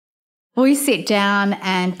We sit down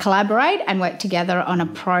and collaborate and work together on a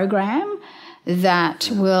program that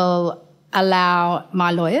will allow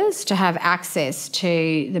my lawyers to have access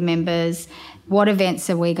to the members. What events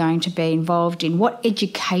are we going to be involved in? What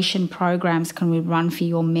education programs can we run for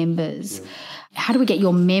your members? How do we get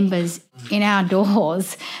your members in our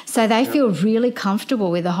doors so they feel really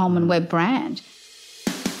comfortable with the Holman Webb brand?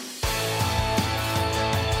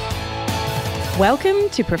 Welcome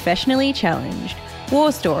to Professionally Challenged,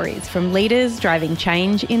 war stories from leaders driving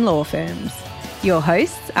change in law firms. Your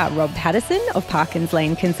hosts are Rob Patterson of Parkins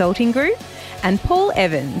Lane Consulting Group and Paul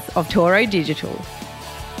Evans of Toro Digital.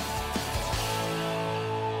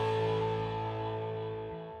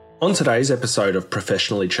 On today's episode of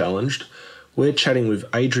Professionally Challenged, we're chatting with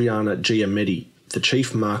Adriana Giametti, the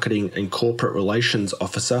Chief Marketing and Corporate Relations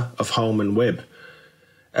Officer of Holman Webb.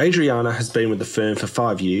 Adriana has been with the firm for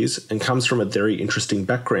 5 years and comes from a very interesting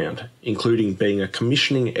background, including being a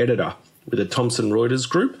commissioning editor with the Thomson Reuters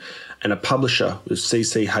Group and a publisher with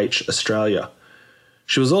CCH Australia.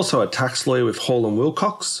 She was also a tax lawyer with Hall &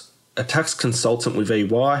 Wilcox, a tax consultant with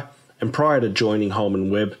EY, and prior to joining Holman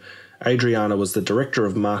Webb, Adriana was the Director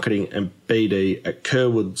of Marketing and BD at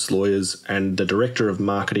Kerwoods Lawyers and the Director of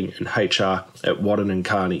Marketing and HR at Wadden &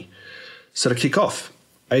 Carney. So to kick off,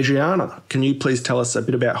 Adriana, can you please tell us a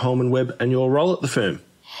bit about Holman Webb and your role at the firm?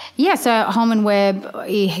 Yeah, so Holman Webb,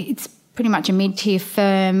 it's pretty much a mid-tier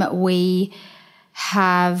firm. We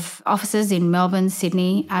have offices in Melbourne,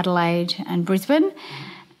 Sydney, Adelaide and Brisbane.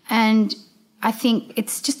 And I think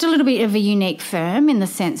it's just a little bit of a unique firm in the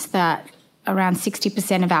sense that around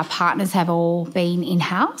 60% of our partners have all been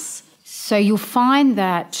in-house. So you'll find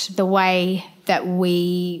that the way that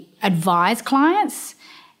we advise clients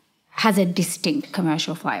has a distinct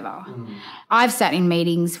commercial flavour. I've sat in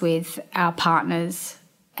meetings with our partners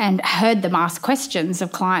and heard them ask questions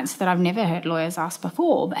of clients that I've never heard lawyers ask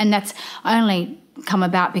before. And that's only come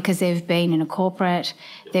about because they've been in a corporate,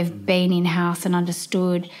 they've been in-house and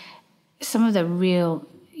understood some of the real,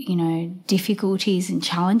 difficulties and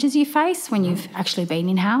challenges you face when you've actually been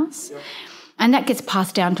in-house. And that gets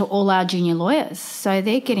passed down to all our junior lawyers. So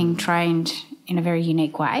they're getting trained in a very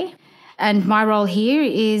unique way. And my role here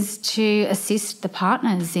is to assist the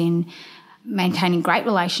partners in maintaining great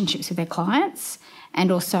relationships with their clients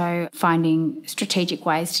and also finding strategic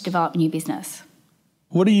ways to develop new business.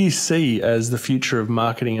 What do you see as the future of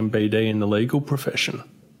marketing and BD in the legal profession?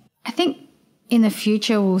 I think in the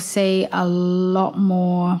future we'll see a lot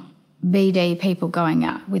more BD people going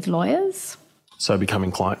out with lawyers. So becoming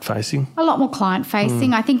client-facing? A lot more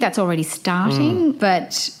client-facing. I think that's already starting,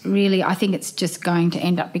 but really I think it's just going to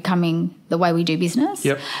end up becoming the way we do business.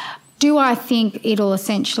 Yep. Do I think it'll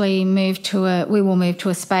essentially we will move to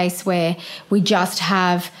a space where we just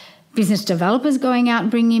have business developers going out and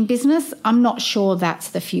bringing in business? I'm not sure that's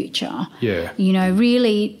the future. Yeah.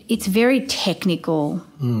 Really it's very technical,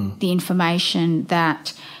 the information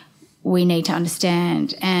that we need to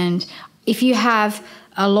understand. And if you have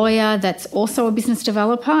a lawyer that's also a business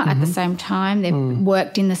developer at the same time, they've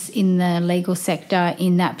worked in the legal sector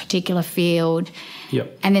in that particular field,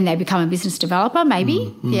 and then they become a business developer,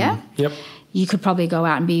 maybe, Yep. You could probably go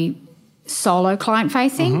out and be solo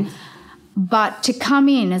client-facing. But to come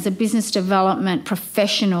in as a business development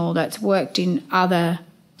professional that's worked in other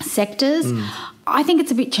sectors, I think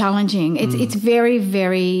it's a bit challenging. It's very,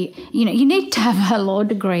 very, you need to have a law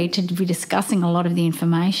degree to be discussing a lot of the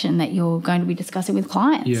information that you're going to be discussing with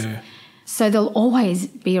clients. Yeah. So there'll always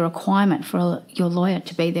be a requirement for your lawyer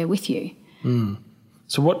to be there with you.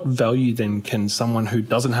 So what value then can someone who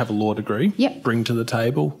doesn't have a law degree bring to the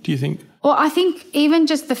table, do you think? Well, I think even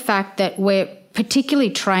just the fact that we're particularly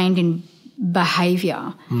trained in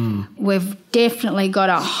behaviour. We've definitely got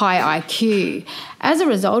a high IQ. As a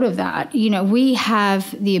result of that, we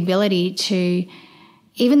have the ability to,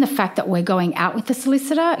 even the fact that we're going out with the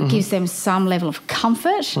solicitor gives them some level of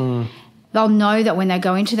comfort. They'll know that when they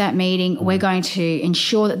go into that meeting, we're going to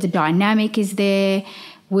ensure that the dynamic is there.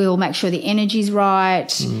 We'll make sure the energy's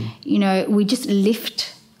right. We just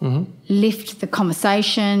lift the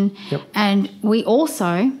conversation. And we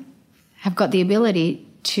also have got the ability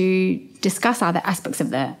to discuss other aspects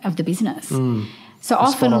of the business. So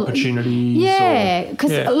often opportunities. Yeah,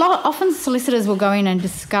 because often solicitors will go in and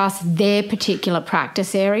discuss their particular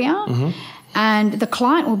practice area, and the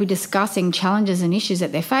client will be discussing challenges and issues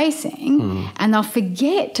that they're facing, and they'll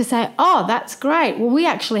forget to say, "Oh, that's great. Well, we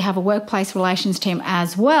actually have a workplace relations team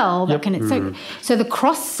as well that can." So the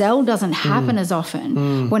cross sell doesn't happen as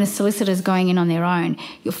often when a solicitor is going in on their own.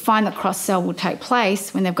 You'll find that cross sell will take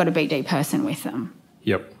place when they've got a BD person with them.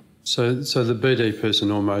 Yep. So the BD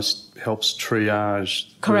person almost helps triage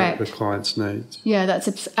the client's needs. Yeah,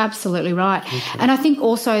 that's absolutely right. Okay. And I think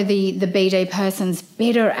also the BD person's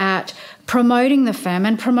better at promoting the firm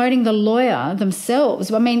and promoting the lawyer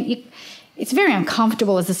themselves. I mean, it's very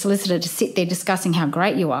uncomfortable as a solicitor to sit there discussing how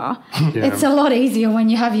great you are. Yeah. It's a lot easier when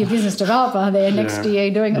you have your business developer there next to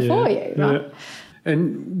you doing it for you, right? Yeah.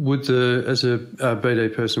 And as a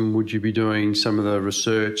BD person, would you be doing some of the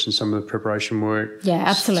research and some of the preparation work? Yeah,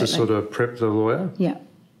 absolutely. To sort of prep the lawyer? Yeah.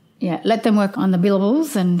 Yeah, let them work on the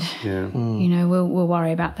billables and, we'll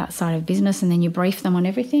worry about that side of business, and then you brief them on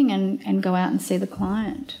everything and go out and see the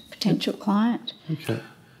client, potential client. Okay.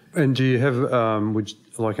 And do you have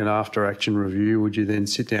like an after-action review? Would you then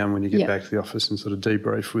sit down when you get back to the office and sort of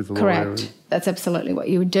debrief with the lawyer? Correct. That's absolutely what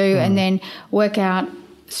you would do, and then work out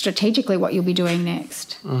strategically what you'll be doing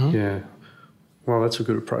next. Mm-hmm. Yeah. Well, that's a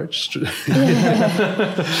good approach.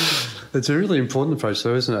 It's a really important approach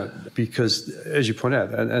though, isn't it? Because as you point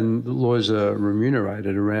out, and lawyers are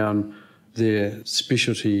remunerated around their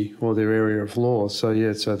specialty or their area of law. So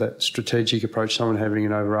that strategic approach, someone having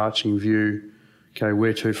an overarching view, okay,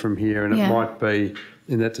 where to from here, and it might be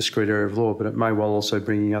in that discrete area of law, but it may well also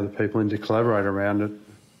bringing other people in to collaborate around it.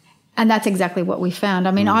 And that's exactly what we found.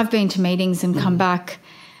 I mean, I've been to meetings and come back,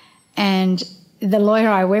 and the lawyer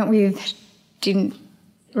I went with didn't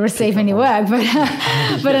receive any work,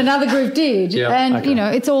 but another group did. Yeah, and,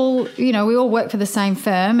 it's all, we all work for the same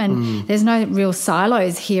firm, and there's no real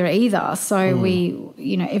silos here either. So we,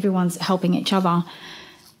 everyone's helping each other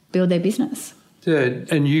build their business. Yeah,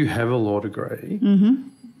 and you have a law degree. Mm-hmm.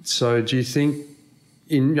 So do you think,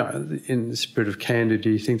 in the spirit of candour, do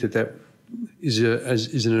you think that is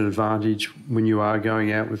an advantage when you are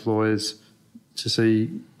going out with lawyers to see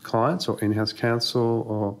clients or in-house counsel?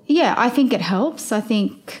 Or yeah, I think it helps. I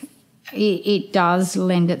think it does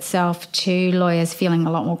lend itself to lawyers feeling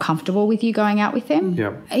a lot more comfortable with you going out with them.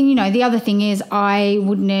 Yeah. And, the other thing is I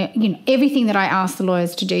wouldn't, everything that I ask the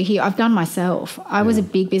lawyers to do here, I've done myself. I was a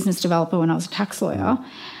big business developer when I was a tax lawyer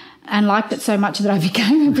and liked it so much that I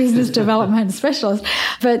became a business development specialist.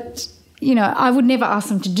 But, I would never ask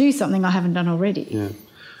them to do something I haven't done already. Yeah.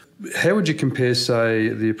 How would you compare, say,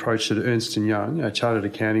 the approach at Ernst & Young, a chartered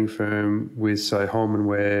accounting firm, with, say, Holman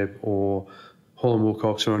Webb or Hall &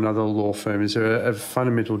 Wilcox or another law firm? Is there a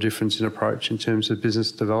fundamental difference in approach in terms of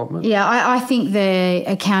business development? Yeah, I think the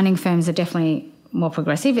accounting firms are definitely more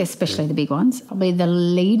progressive, especially the big ones. Probably the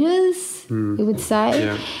leaders, you would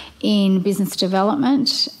say, in business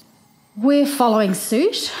development. We're following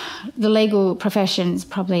suit. The legal profession is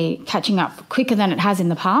probably catching up quicker than it has in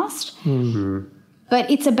the past. Mm-hmm.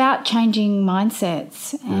 But it's about changing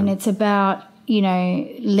mindsets, and it's about,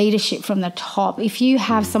 leadership from the top. If you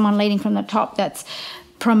have someone leading from the top that's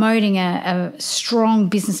promoting a strong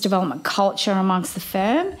business development culture amongst the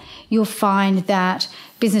firm, you'll find that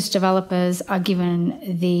business developers are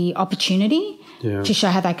given the opportunity to show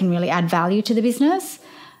how they can really add value to the business.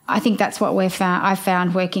 I think that's what I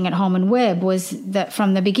found working at Holman Webb, was that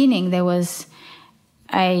from the beginning there was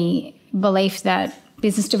a belief that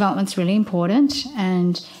business development's really important,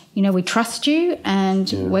 and, we trust you,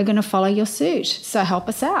 and we're going to follow your suit. So help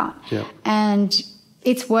us out. Yeah. And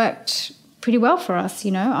it's worked pretty well for us.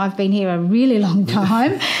 I've been here a really long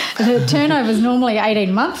time. The turnover is normally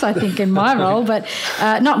 18 months, I think, in my role, but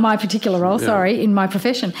not my particular role, in my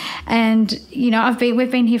profession. And,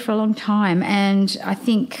 we've been here for a long time, and I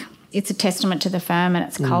think it's a testament to the firm and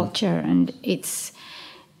its culture, and it's,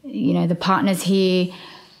 the partners here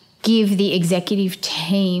give the executive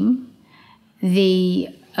team the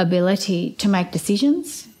ability to make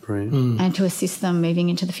decisions and to assist them moving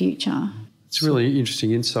into the future. It's a really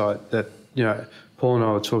interesting insight that, Paul and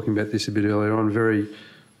I were talking about this a bit earlier on. Very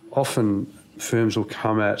often firms will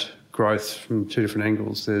come at growth from two different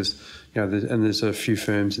angles. There's a few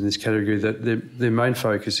firms in this category that their main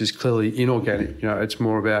focus is clearly inorganic. It's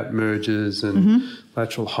more about mergers and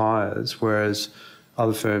lateral hires, whereas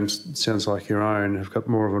other firms, it sounds like your own, have got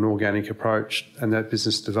more of an organic approach and that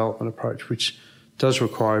business development approach, which does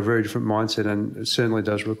require a very different mindset, and it certainly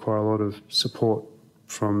does require a lot of support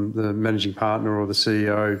from the managing partner or the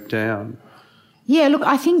CEO down. Yeah, look,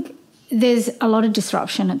 I think there's a lot of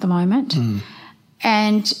disruption at the moment.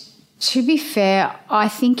 And to be fair, I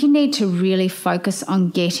think you need to really focus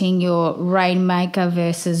on getting your rainmaker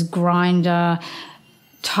versus grinder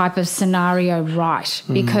type of scenario right,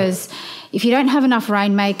 because if you don't have enough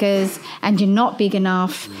rainmakers and you're not big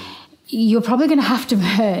enough, you're probably going to have to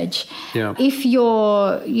merge. Yeah. If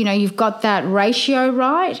you've got that ratio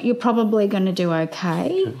right, you're probably going to do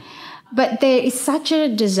okay. But there is such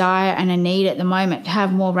a desire and a need at the moment to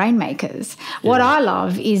have more rainmakers. Yeah. What I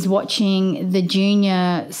love is watching the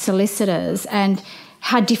junior solicitors and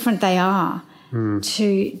how different they are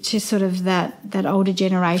to sort of that older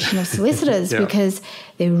generation of solicitors because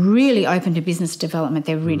they're really open to business development.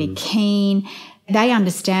 They're really keen. They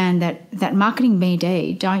understand that marketing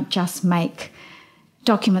BD don't just make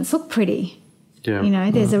documents look pretty. Yeah. You know,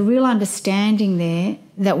 there's a real understanding there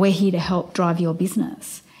that we're here to help drive your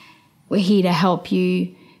business. We're here to help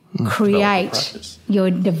you create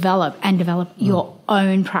develop your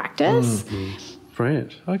own practice.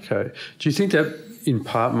 Brilliant. Okay. Do you think that in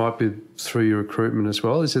part might be through your recruitment as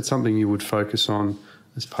well? Is it something you would focus on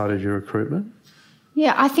as part of your recruitment?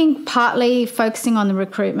 Yeah, I think partly focusing on the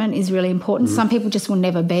recruitment is really important. Some people just will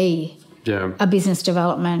never be a business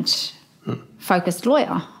development focused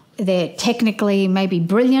lawyer. They're technically maybe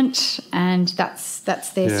brilliant and that's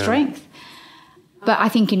their strength. But I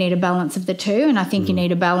think you need a balance of the two, and I think you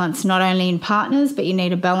need a balance not only in partners, but you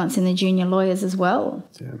need a balance in the junior lawyers as well.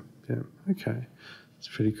 Yeah. Okay. That's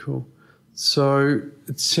pretty cool. So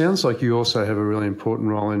it sounds like you also have a really important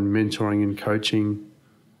role in mentoring and coaching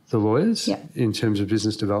the lawyers in terms of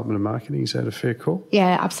business development and marketing. Is that a fair call?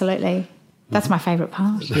 Yeah, absolutely. That's my favourite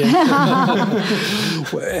part. How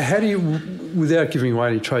do you, without giving away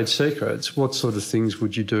any trade secrets, what sort of things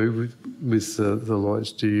would you do with the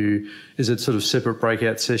lawyers? Is it sort of separate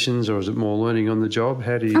breakout sessions, or is it more learning on the job?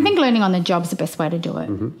 How do you? I think learning on the job is the best way to do it.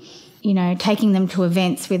 You know, taking them to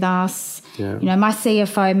events with us. You know, my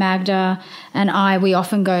CFO Magda and I, we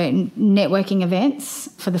often go networking events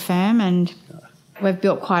for the firm, and we've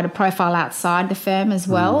built quite a profile outside the firm as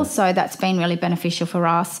well. So that's been really beneficial for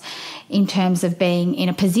us in terms of being in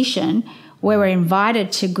a position where we're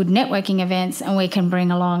invited to good networking events and we can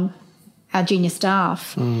bring along our junior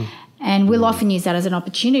staff. And we'll often use that as an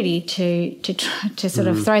opportunity to sort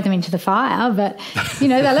of throw them into the fire. But, you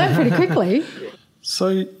know, they learn pretty quickly.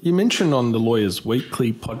 So you mentioned on the Lawyers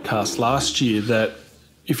Weekly podcast last year that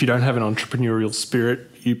if you don't have an entrepreneurial spirit,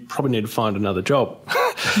 you probably need to find another job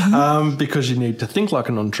because you need to think like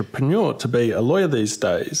an entrepreneur to be a lawyer these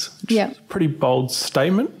days. Yeah. Pretty bold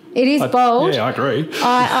statement. It is bold. Yeah, I agree.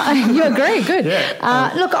 You agree? Good.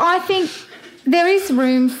 Yeah. Look, I think there is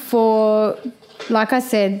room for, like I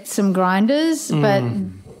said, some grinders, but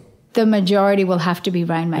the majority will have to be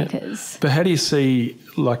rainmakers. Yeah. But how do you see,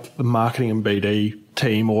 like, the marketing and BD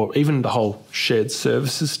team or even the whole shared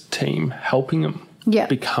services team helping them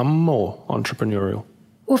become more entrepreneurial?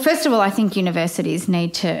 Well, first of all, I think universities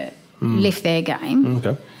need to lift their game.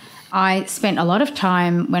 Okay. I spent a lot of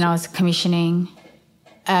time when I was commissioning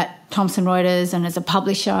at Thomson Reuters and as a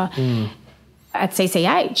publisher at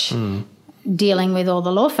CCH dealing with all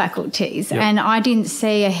the law faculties. And I didn't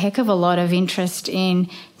see a heck of a lot of interest in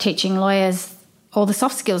teaching lawyers all the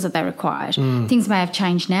soft skills that they required. Things may have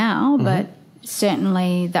changed now, but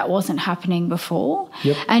certainly that wasn't happening before.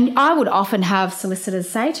 And I would often have solicitors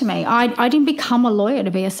say to me, I didn't become a lawyer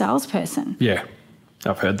to be a salesperson. Yeah,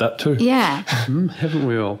 I've heard that too. Yeah. Haven't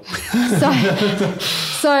we all?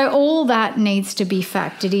 So all that needs to be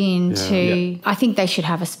factored into, I think they should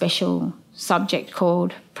have a special subject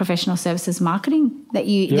called professional services marketing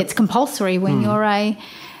that's compulsory when you're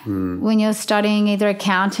when you're studying either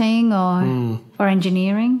accounting or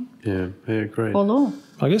engineering. Yeah, great. Or law.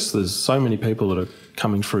 I guess there's so many people that are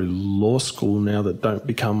coming through law school now that don't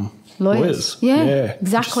become lawyers. Yeah,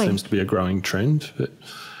 exactly. Which seems to be a growing trend. But,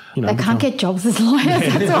 you know, they can't get jobs as lawyers,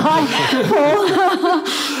 that's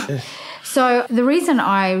why. So the reason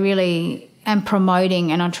I really am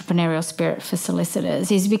promoting an entrepreneurial spirit for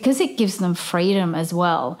solicitors is because it gives them freedom as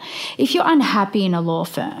well. If you're unhappy in a law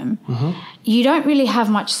firm, you don't really have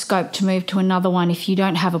much scope to move to another one if you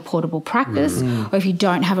don't have a portable practice or if you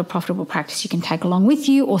don't have a profitable practice you can take along with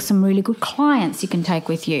you or some really good clients you can take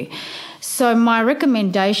with you. So my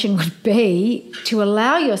recommendation would be to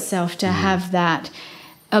allow yourself to have that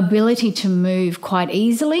ability to move quite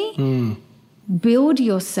easily, build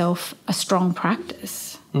yourself a strong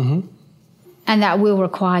practice. And that will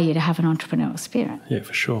require you to have an entrepreneurial spirit. Yeah,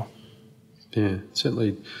 for sure. Yeah,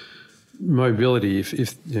 certainly mobility.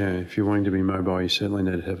 If you're wanting to be mobile, you certainly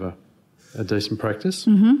need to have a decent practice.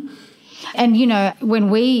 And, you know,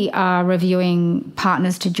 when we are reviewing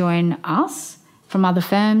partners to join us from other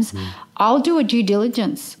firms, I'll do a due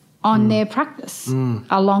diligence on their practice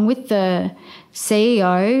along with the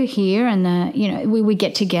CEO here and we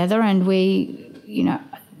get together and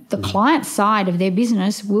the client side of their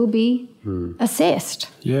business will be assessed.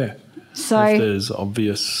 Yeah. So if there's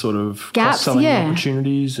obvious sort of gaps, cross-selling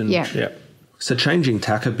opportunities and So changing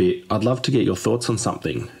tack a bit, I'd love to get your thoughts on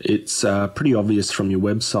something. It's pretty obvious from your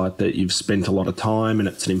website that you've spent a lot of time and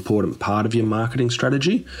it's an important part of your marketing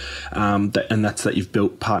strategy, and that's that you've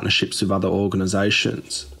built partnerships with other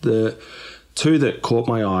organisations. The two that caught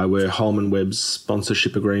my eye were Holman Webb's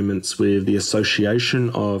sponsorship agreements with the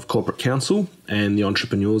Association of Corporate Counsel and the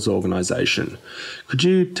Entrepreneurs Organisation. Could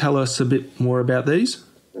you tell us a bit more about these?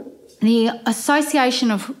 The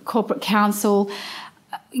Association of Corporate Counsel,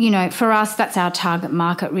 for us, that's our target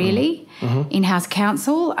market really, in-house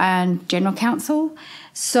counsel and general counsel.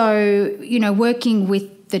 So, working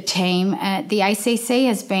with the team at the ACC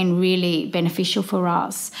has been really beneficial for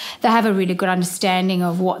us. They have a really good understanding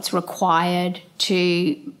of what's required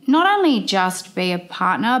to not only just be a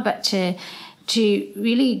partner, but to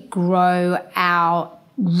really grow our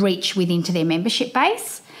reach into their membership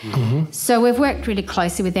base. So we've worked really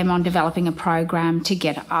closely with them on developing a program to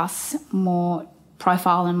get us more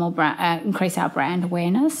profile and more increase our brand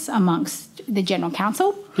awareness amongst the general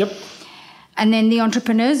counsel. Yep. And then the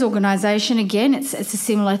Entrepreneurs Organisation, again, it's a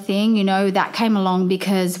similar thing. That came along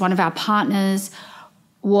because one of our partners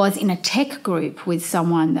was in a tech group with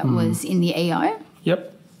someone that was in the EO.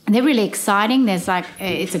 Yep. And they're really exciting. There's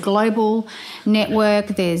it's a global network.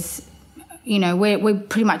 There's, we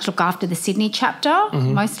pretty much look after the Sydney chapter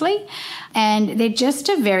mostly. And they're just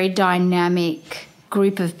a very dynamic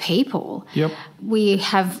group of people. Yep. We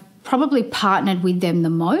have probably partnered with them the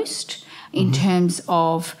most in terms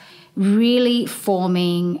of really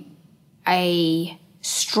forming a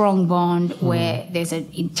strong bond where there's an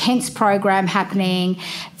intense program happening.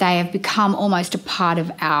 They have become almost a part of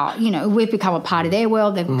we've become a part of their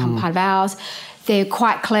world, they've become part of ours. They're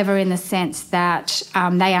quite clever in the sense that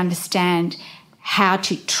they understand how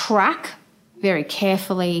to track very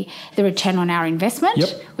carefully the return on our investment,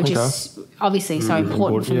 which is obviously so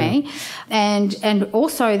important for me. And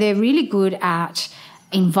also they're really good at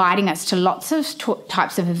inviting us to lots of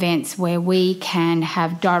types of events where we can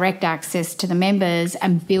have direct access to the members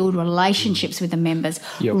and build relationships with the members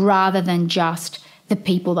rather than just the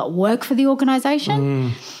people that work for the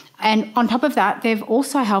organisation. And on top of that, they've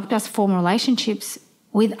also helped us form relationships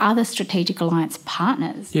with other strategic alliance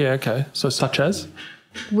partners. Yeah, okay. So such as?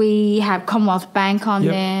 We have Commonwealth Bank on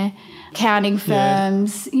there, accounting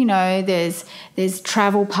firms, there's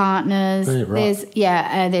travel partners, there's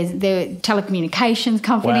telecommunications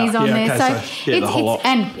companies on there. Okay, so the whole lot.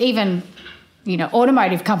 And even,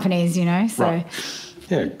 automotive companies, so Right.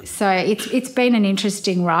 Yeah. so it's been an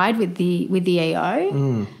interesting ride with the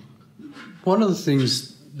EO. One of the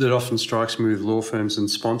things that often strikes me with law firms and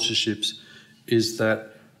sponsorships is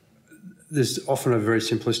that there's often a very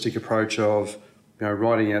simplistic approach of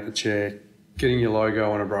writing out the check, getting your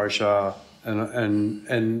logo on a brochure,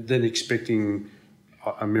 and then expecting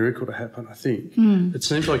a miracle to happen. I think it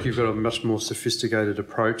seems like you've got a much more sophisticated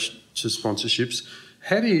approach to sponsorships.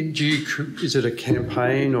 How do you is it a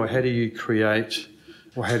campaign, or how do you create,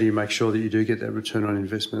 or how do you make sure that you do get that return on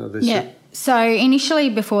investment? So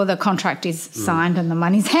initially, before the contract is signed and the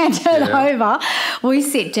money's handed over, we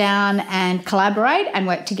sit down and collaborate and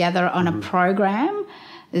work together on a program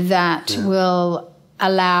that will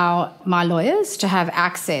allow my lawyers to have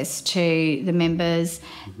access to the members.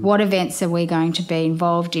 What events are we going to be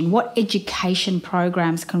involved in? What education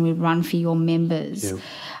programs can we run for your members?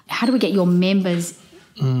 How do we get your members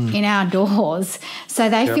in our doors so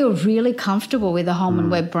they feel really comfortable with the Holman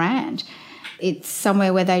Webb brand? It's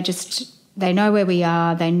somewhere where they know where we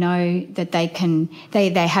are. They know that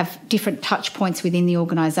they have different touch points within the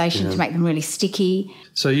organisation to make them really sticky.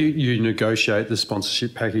 So you negotiate the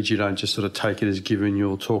sponsorship package. You don't just sort of take it as given.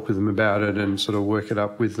 You'll talk with them about it and sort of work it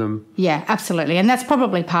up with them. Yeah, absolutely. And that's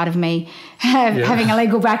probably part of me having a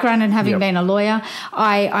legal background and having been a lawyer.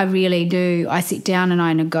 I really do. I sit down and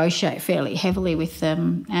I negotiate fairly heavily with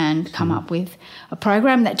them and come up with a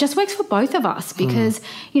program that just works for both of us because,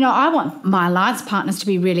 I want my alliance partners to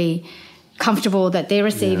be really comfortable that they're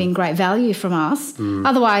receiving great value from us.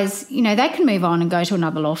 Otherwise, they can move on and go to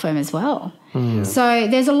another law firm as well. So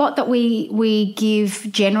there's a lot that we give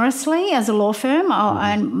generously as a law firm,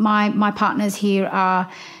 and my partners here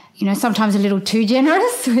are, sometimes a little too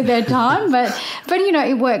generous with their time, but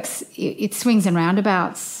it works. It swings and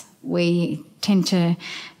roundabouts. We tend to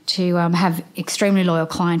have extremely loyal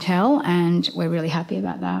clientele, and we're really happy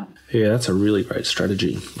about that. Yeah, that's a really great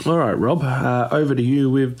strategy. All right, Rob, over to you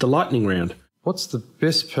with the lightning round. What's the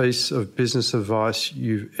best piece of business advice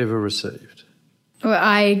you've ever received? Well,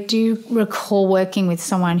 I do recall working with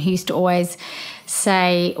someone who used to always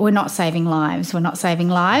say, we're not saving lives, we're not saving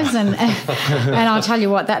lives. And I'll tell you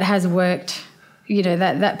what, that has worked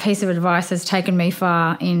that piece of advice has taken me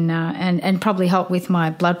far in and probably helped with my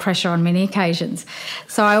blood pressure on many occasions.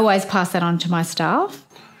 So I always pass that on to my staff.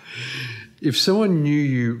 If someone knew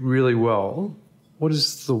you really well, what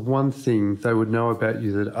is the one thing they would know about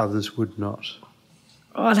you that others would not?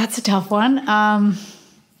 Oh, that's a tough one.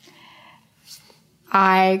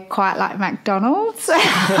 I quite like McDonald's.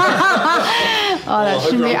 I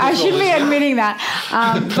shouldn't be admitting that.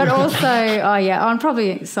 But also, I'm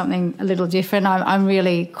probably something a little different. I'm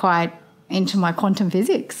really quite into my quantum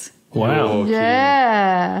physics. Wow.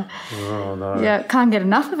 Yeah. Oh, no. Yeah, can't get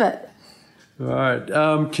enough of it. All right.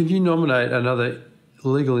 Can you nominate another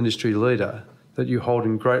legal industry leader that you hold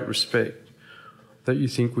in great respect that you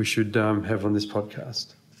think we should have on this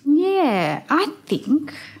podcast? Yeah, I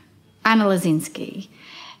think Anna Lazinski.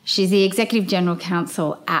 She's the Executive General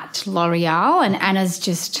Counsel at L'Oreal, and Anna's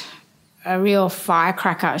just a real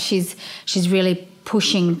firecracker. She's really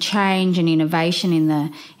pushing change and innovation in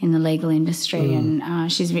the legal industry,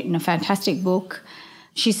 and she's written a fantastic book.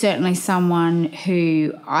 She's certainly someone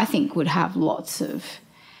who I think would have lots of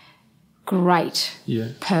great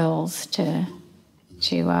pearls to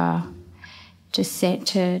tell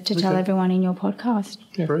everyone in your podcast.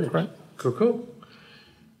 Yeah, great. Cool.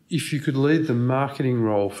 If you could lead the marketing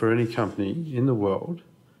role for any company in the world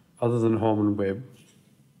other than Holman Webb,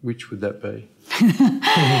 which would that be?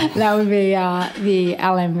 That would be the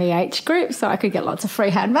LMVH group, so I could get lots of free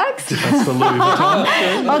handbags. That's the Louis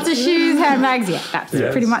Vuitton. Lots of shoes, handbags. Yeah, that's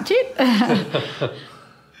pretty much it.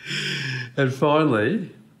 And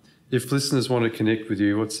finally, if listeners want to connect with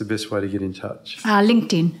you, what's the best way to get in touch?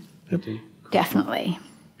 LinkedIn. LinkedIn. Definitely.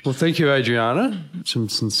 Well, thank you, Adriana. Some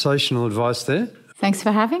sensational advice there. Thanks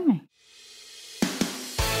for having me.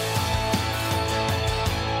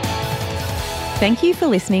 Thank you for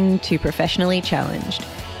listening to Professionally Challenged.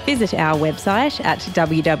 Visit our website at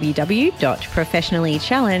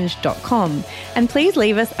www.professionallychallenged.com and please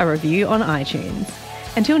leave us a review on iTunes.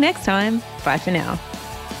 Until next time, bye for now.